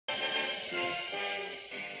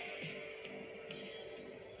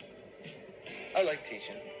I like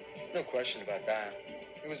teaching. No question about that.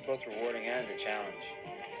 It was both rewarding and a challenge.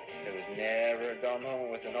 There was never a dull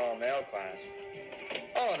moment with an all-male class.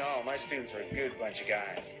 All in all, my students were a good bunch of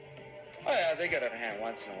guys. Oh yeah, they got out of hand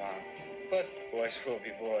once in a while. But boys will be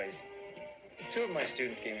boys. Two of my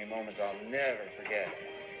students gave me moments I'll never forget.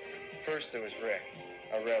 First there was Rick,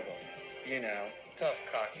 a rebel. You know, tough,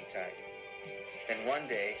 cocky type. Then one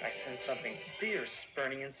day, I sensed something fierce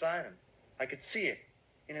burning inside him. I could see it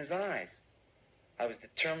in his eyes. I was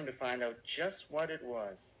determined to find out just what it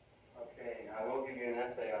was. Okay, I will give you an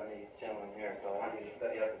essay on these gentlemen here, so I want you to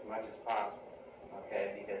study up as much as possible,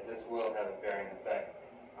 okay, because this will have a bearing effect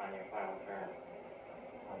on your final term,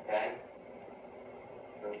 okay?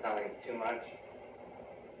 Doesn't sound like it's too much?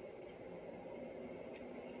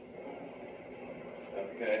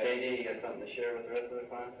 Okay. JD, you got something to share with the rest of the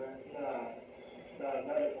class, sir? No,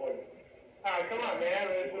 not important. Oh, come on, man.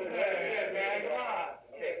 Man, come on.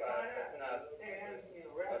 Okay, fine, that's enough.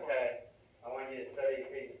 Okay, I want you to study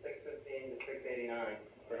pages 615 to 689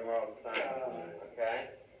 for tomorrow's assignment, okay?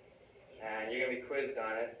 And you're going to be quizzed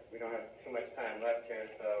on it. We don't have too much time left here,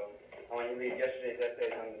 so I want you to read yesterday's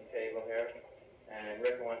essays on the table here. And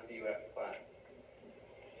Rick wants to see you after class.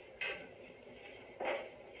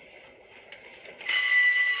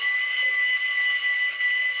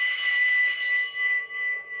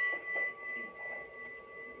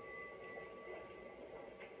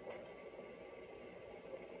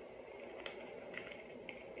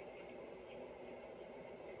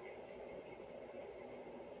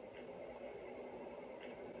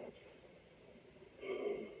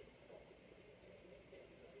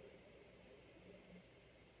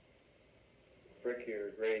 Rick, your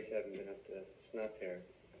grades haven't been up to snuff here.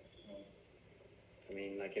 I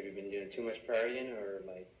mean, like, have you been doing too much partying or,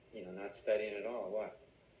 like, you know, not studying at all? What?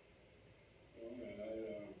 Well,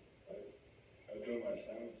 man, I do my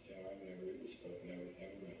assignments, you know, I never read the stuff and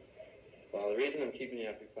everything, but... Well, the reason I'm keeping you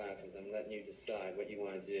after class is I'm letting you decide what you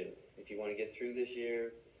want to do. If you want to get through this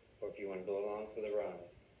year, or if you want to go along for the ride.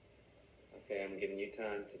 Okay, I'm giving you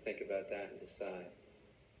time to think about that and decide.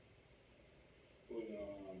 Well, you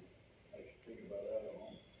know, I can think about that at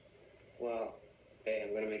home. Well, hey,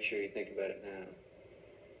 I'm going to make sure you think about it now.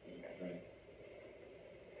 Right.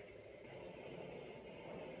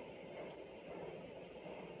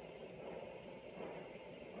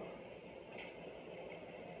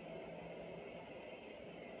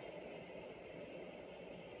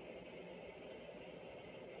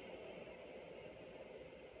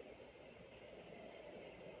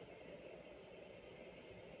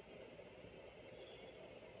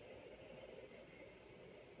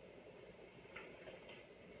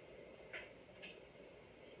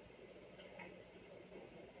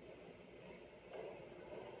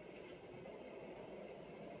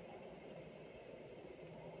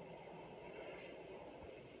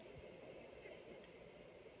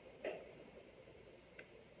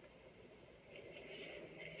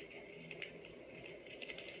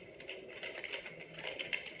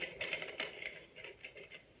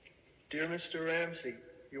 Dear Mr. Ramsey,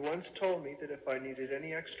 you once told me that if I needed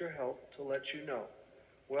any extra help, to let you know.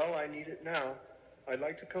 Well, I need it now. I'd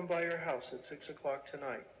like to come by your house at 6 o'clock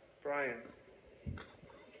tonight. Brian.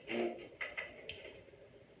 You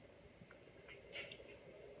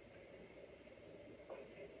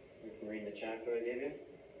can read the chapter I gave you?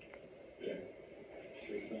 Yeah,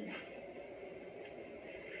 sure thing.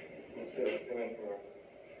 Let's see what's coming for.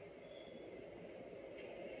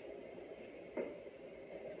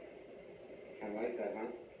 Kind of like that,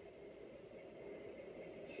 huh?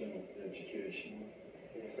 Some education.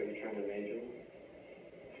 That's what you're trying to major in?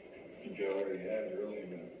 I think I already had early,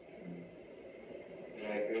 but... Yeah,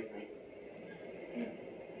 I agree. Yeah.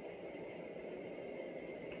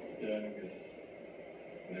 Yeah, I guess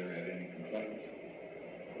never had any complaints.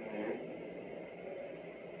 Yeah.